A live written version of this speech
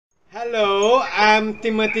Hello, I'm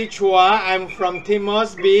Timothy Chua. I'm from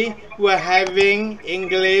Timosby. We're having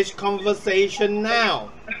English conversation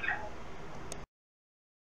now.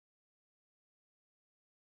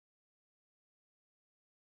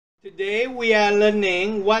 Today we are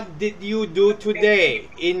learning what did you do today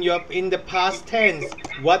in the past tense.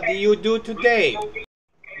 What did you do today?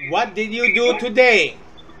 What did you do today?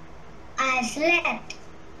 I slept.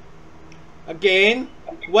 Again,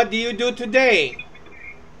 what did you do today?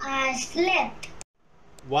 I slept.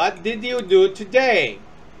 What did you do today?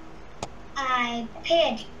 I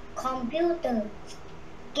played computer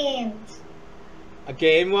games.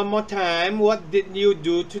 Again, one more time. What did you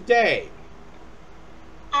do today?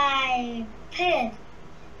 I played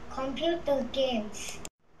computer games.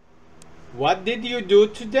 What did you do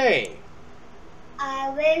today? I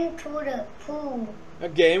went to the pool.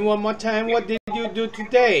 Again, one more time. What did you do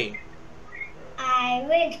today? I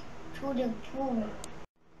went to the pool.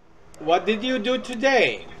 What did you do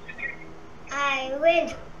today? I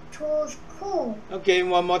went to school. Okay,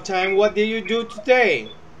 one more time. What did you do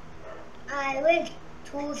today? I went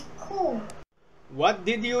to school. What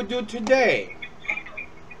did you do today?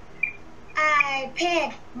 I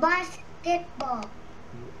played basketball.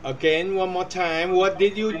 Again, one more time. What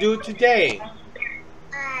did you do today?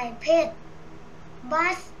 I played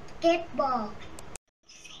basketball.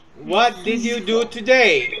 What did you do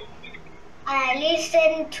today? I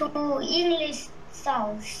listened to English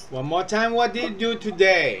songs. One more time. What did you do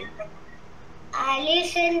today? I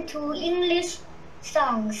listened to English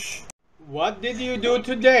songs. What did you do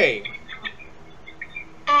today?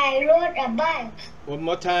 I rode a bike. One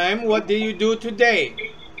more time. What did you do today?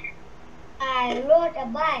 I rode a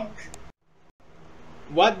bike.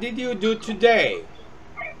 What did you do today?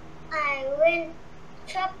 I went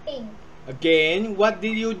shopping. Again, what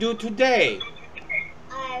did you do today?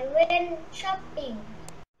 I went shopping.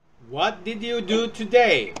 What did you do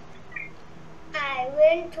today? I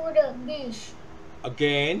went to the beach.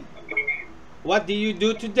 Again, what did you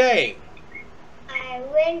do today? I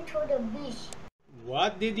went to the beach.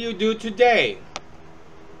 What did you do today?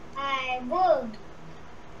 I worked.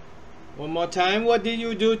 One more time. What did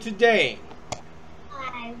you do today?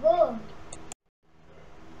 I worked.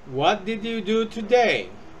 What did you do today?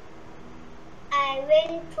 I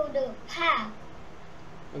went to the park.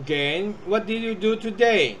 Again, what did you do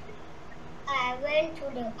today? I went to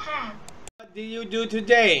the park. What did you do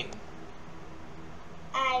today?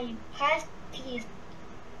 I practiced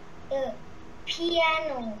the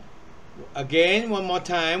piano. Again, one more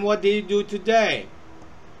time. What did you do today?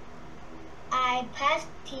 I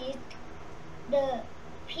practiced the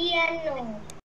piano.